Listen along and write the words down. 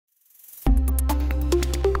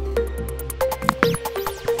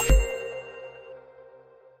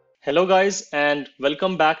Hello guys and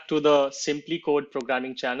welcome back to the SimpliCode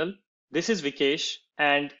programming channel. This is Vikesh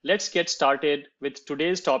and let's get started with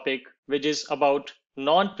today's topic, which is about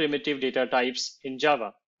non-primitive data types in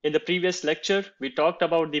Java. In the previous lecture, we talked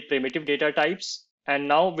about the primitive data types, and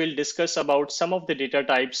now we'll discuss about some of the data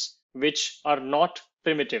types which are not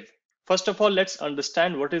primitive. First of all, let's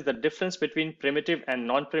understand what is the difference between primitive and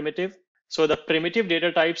non-primitive. So the primitive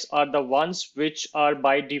data types are the ones which are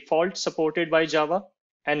by default supported by Java,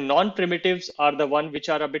 and non-primitives are the one which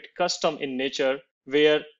are a bit custom in nature,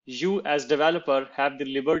 where you as developer have the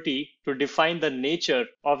liberty to define the nature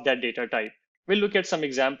of that data type. We'll look at some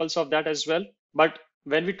examples of that as well. But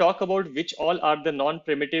when we talk about which all are the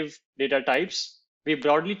non-primitive data types, we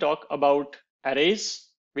broadly talk about arrays,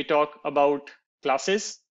 we talk about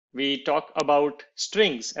classes, we talk about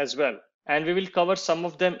strings as well. And we will cover some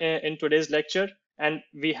of them in today's lecture. And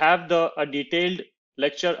we have a detailed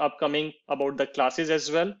lecture upcoming about the classes as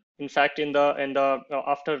well. In fact,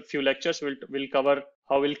 after a few lectures, we'll cover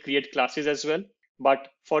how we'll create classes as well. But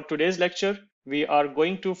for today's lecture, we are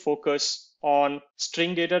going to focus on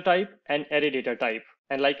string data type and array data type.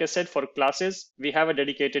 And like I said, for classes, we have a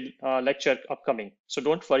dedicated lecture upcoming. So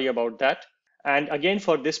don't worry about that. And again,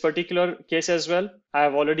 for this particular case as well, I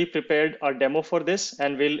have already prepared a demo for this,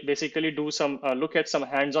 and we'll basically do some look at some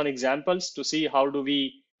hands-on examples to see how do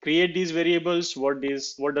we create these variables, what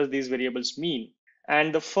does these variables mean.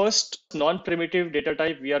 And the first non-primitive data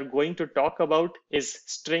type we are going to talk about is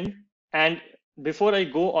string. And before I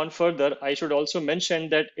go on further, I should also mention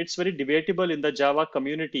that it's very debatable in the Java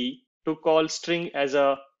community to call string as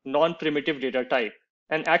a non-primitive data type.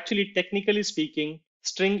 And actually, technically speaking,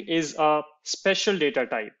 string is a special data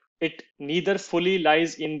type. It neither fully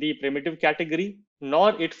lies in the primitive category,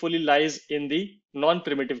 nor it fully lies in the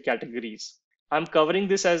non-primitive categories. I'm covering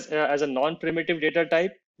this as a non-primitive data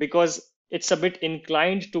type because it's a bit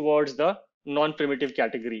inclined towards the non-primitive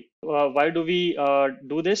category. Why do we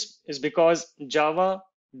do this? Is because Java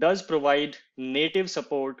does provide native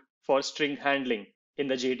support for string handling in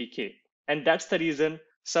the JDK. And that's the reason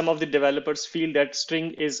some of the developers feel that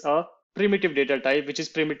string is a primitive data type, which is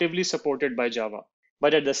primitively supported by Java.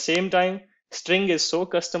 But at the same time, string is so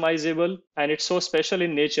customizable and it's so special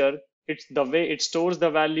in nature. It's the way it stores the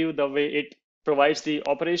value, the way it provides the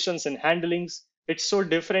operations and handlings. It's so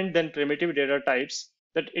different than primitive data types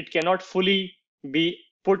that it cannot fully be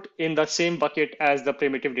put in the same bucket as the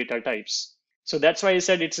primitive data types. So that's why I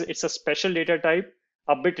said it's a special data type,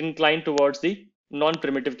 a bit inclined towards the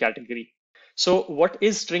non-primitive category. So what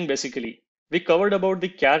is string basically? We covered about the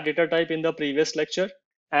char data type in the previous lecture,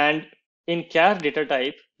 and in char data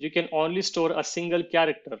type, you can only store a single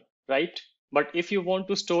character, right? But if you want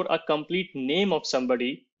to store a complete name of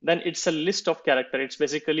somebody, then it's a list of characters. It's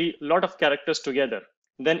basically a lot of characters together.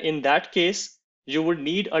 Then in that case, you would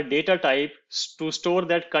need a data type to store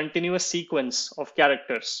that continuous sequence of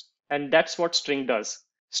characters. And that's what string does.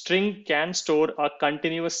 String can store a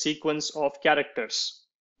continuous sequence of characters.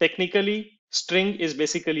 Technically, string is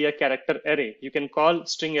basically a character array. You can call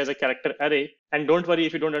string as a character array. And don't worry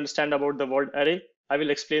if you don't understand about the word array. I will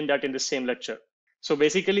explain that in the same lecture. So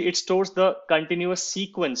basically, it stores the continuous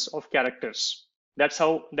sequence of characters. That's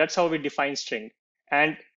how we define string.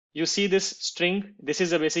 And you see this string. This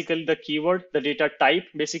is basically the keyword, the data type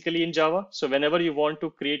basically in Java. So whenever you want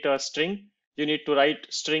to create a string, you need to write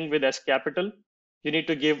string with S capital. You need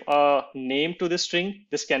to give a name to the string.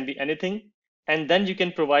 This can be anything. And then you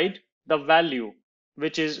can provide the value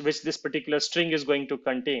which this particular string is going to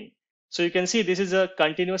contain. So you can see this is a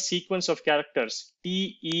continuous sequence of characters.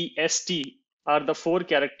 TEST are the 4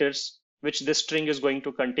 characters which this string is going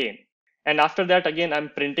to contain. And after that, again, I'm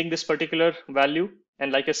printing this particular value.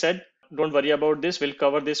 And like I said, don't worry about this. We'll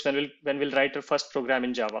cover this when we'll write our first program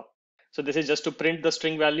in Java. So this is just to print the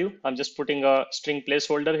string value. I'm just putting a string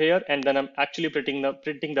placeholder here, and then I'm actually printing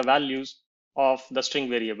the values of the string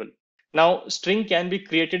variable. Now, string can be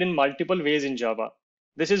created in multiple ways in Java.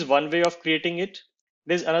 This is one way of creating it.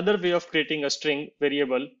 There's another way of creating a string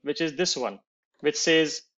variable, which is this one, which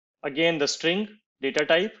says, again, the string data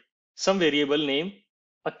type, some variable name,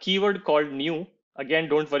 a keyword called new. Again,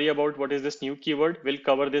 don't worry about what is this new keyword. We'll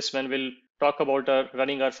cover this when we'll talk about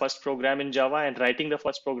running our first program in Java and writing the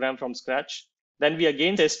first program from scratch. Then we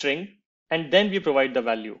again say string, and then we provide the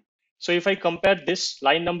value. So if I compare this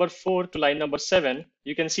line number 4 to line number 7,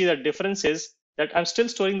 you can see the difference is that I'm still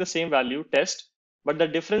storing the same value, test, but the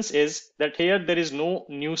difference is that here there is no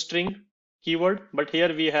new string keyword, but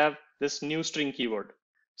here we have this new string keyword.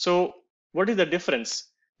 So what is the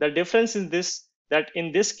difference? The difference is this, that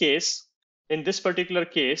in this case, in this particular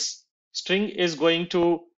case, string is going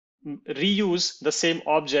to reuse the same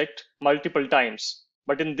object multiple times.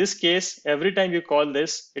 But in this case, every time you call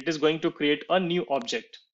this, it is going to create a new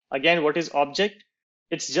object. Again, what is object?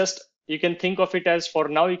 It's just, you can think of it as, for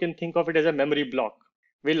now, you can think of it as a memory block.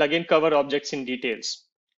 We'll again cover objects in details.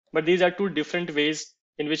 But these are two different ways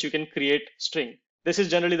in which you can create string. This is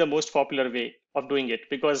generally the most popular way of doing it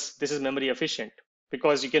because this is memory efficient,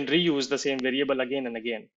 because you can reuse the same variable again and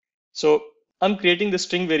again. So I'm creating the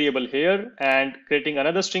string variable here and creating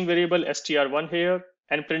another string variable str1 here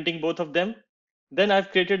and printing both of them. Then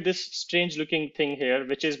I've created this strange looking thing here,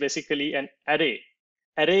 which is basically an array.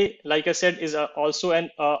 Array, like I said, is also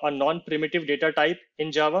a non-primitive data type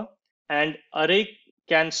in Java, and array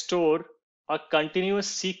can store a continuous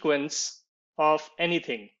sequence of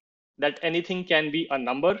anything. That anything can be a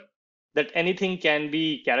number, that anything can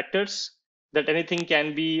be characters, that anything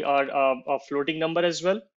can be a floating number as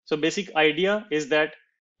well. So basic idea is that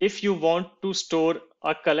if you want to store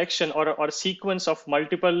a collection or a sequence of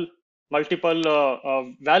multiple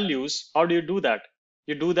values, how do you do that?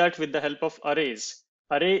 You do that with the help of arrays.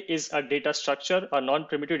 Array is a data structure, a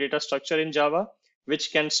non-primitive data structure in Java,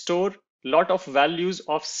 which can store lot of values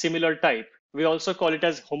of similar type. We also call it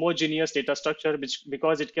as homogeneous data structure,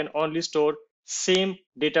 because it can only store same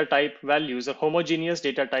data type values or homogeneous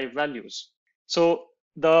data type values. So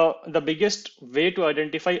the biggest way to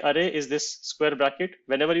identify array is this square bracket.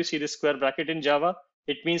 Whenever you see this square bracket in Java,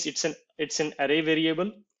 it means it's an array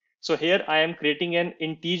variable. So here I am creating an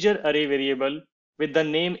integer array variable with the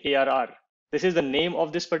name ARR. This is the name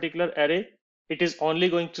of this particular array. It is only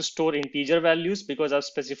going to store integer values because I've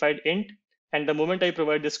specified int. And the moment I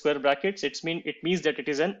provide the square brackets, it means that it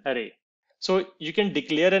is an array. So you can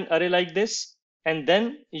declare an array like this, and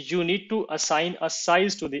then you need to assign a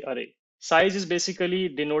size to the array. Size is basically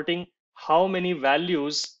denoting how many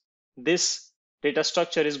values this data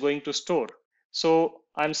structure is going to store. So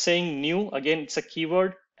I'm saying new, again, it's a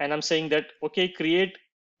keyword, and I'm saying that, okay, create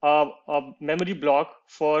a memory block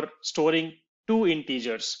for storing 2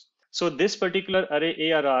 integers. So this particular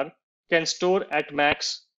array ARR can store at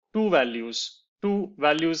max 2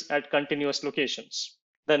 values at continuous locations.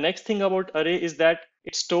 The next thing about array is that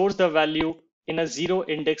it stores the value in a 0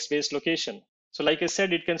 index based location. So like I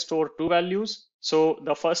said, it can store 2 values. So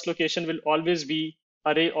the first location will always be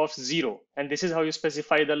array of 0. And this is how you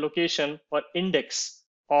specify the location or index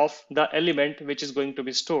of the element which is going to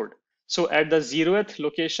be stored. So at the 0th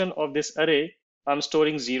location of this array, I'm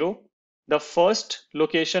storing 0. The first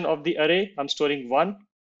location of the array, I'm storing 1.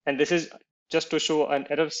 And this is just to show an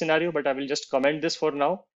error scenario, but I will just comment this for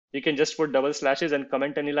now. You can just put double slashes and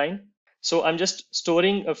comment any line. So I'm just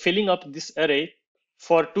storing, filling up this array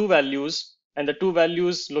for 2 values, and the 2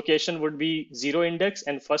 values location would be 0 index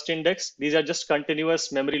and first index. These are just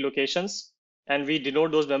continuous memory locations, and we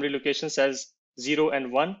denote those memory locations as 0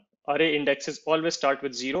 and 1. Array indexes always start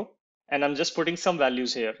with 0, and I'm just putting some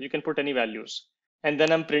values here. You can put any values. And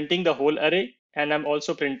then I'm printing the whole array, and I'm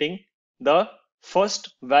also printing the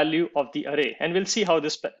first value of the array. And we'll see how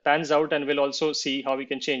this pans out, and we'll also see how we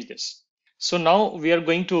can change this. So now we are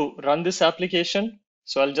going to run this application.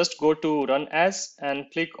 So I'll just go to run as and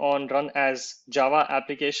click on run as Java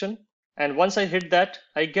application. And once I hit that,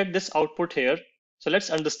 I get this output here. So let's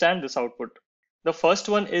understand this output. The first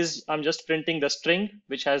one is I'm just printing the string,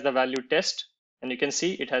 which has the value test. And you can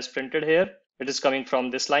see it has printed here. It is coming from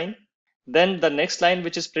this line. Then the next line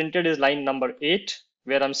which is printed is line number 8,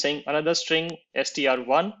 where I'm saying another string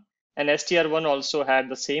str1, and str1 also had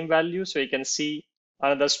the same value. So you can see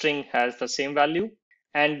another string has the same value.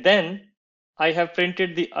 And then I have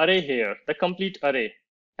printed the array here, the complete array.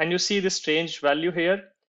 And you see this strange value here.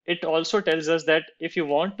 It also tells us that if you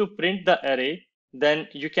want to print the array, then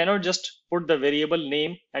you cannot just put the variable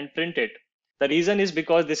name and print it. The reason is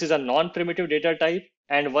because this is a non-primitive data type.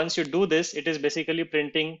 And once you do this, it is basically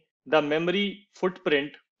printing the memory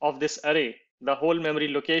footprint of this array, the whole memory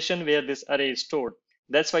location where this array is stored.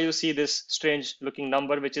 That's why you see this strange looking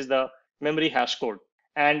number, which is the memory hash code.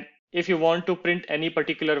 And if you want to print any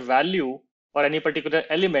particular value or any particular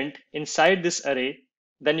element inside this array,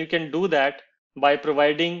 then you can do that by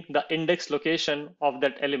providing the index location of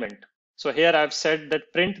that element. So here I've said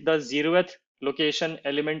that print the 0th location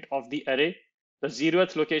element of the array. The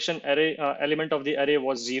 0th location array element of the array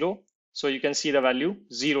was 0. So you can see the value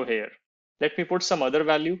 0 here. Let me put some other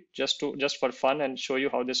value just for fun and show you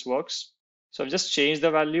how this works. So I've just changed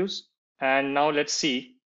the values, and now let's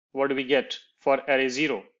see what do we get for array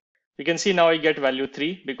 0. You can see now I get value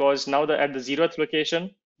 3 because now at the 0th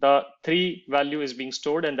location, the 3 value is being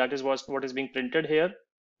stored, and that is what is being printed here.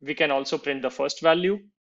 We can also print the first value.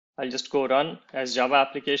 I'll just go run as Java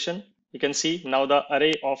application. You can see now the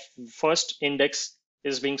array of first index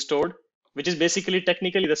is being stored. which is basically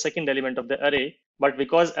technically the second element of the array. But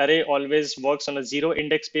because array always works on a zero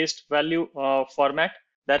index based value format,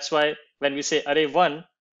 that's why when we say array 1,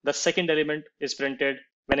 the second element is printed.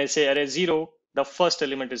 When I say array 0, the first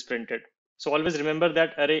element is printed. So always remember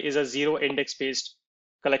that array is a zero index based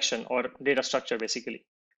collection or data structure basically.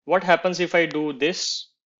 What happens if I do this?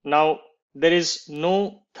 Now there is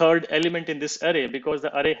no third element in this array because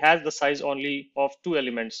the array has the size only of two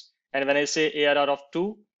elements. And when I say ARR of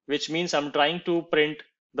 2, which means I'm trying to print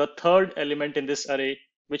the third element in this array,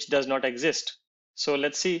 which does not exist. So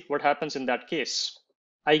let's see what happens in that case.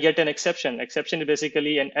 I get an exception. Exception is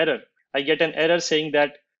basically an error. I get an error saying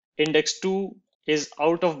that index 2 is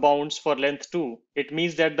out of bounds for length 2. It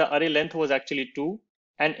means that the array length was actually 2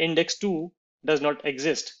 and index 2 does not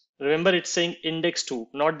exist. Remember, it's saying index 2,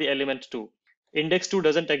 not the element 2. Index 2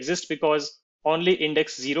 doesn't exist because only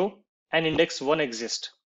index 0 and index 1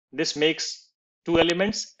 exist. This makes two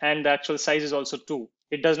elements and the actual size is also 2.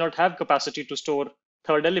 It does not have capacity to store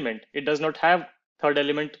third element. It does not have third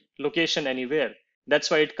element location anywhere.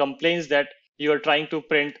 That's why it complains that you are trying to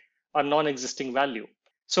print a non-existing value.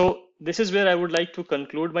 So this is where I would like to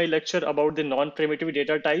conclude my lecture about the non-primitive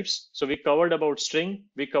data types. So we covered about string,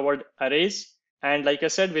 we covered arrays, and like I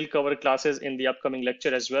said, we'll cover classes in the upcoming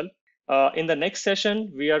lecture as well. In the next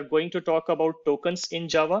session, we are going to talk about tokens in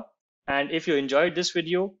Java. And if you enjoyed this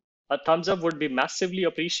video, a thumbs up would be massively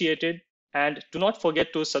appreciated. And do not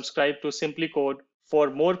forget to subscribe to SimpliCode for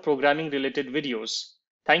more programming related videos.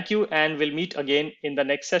 Thank you, and we'll meet again in the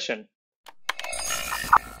next session.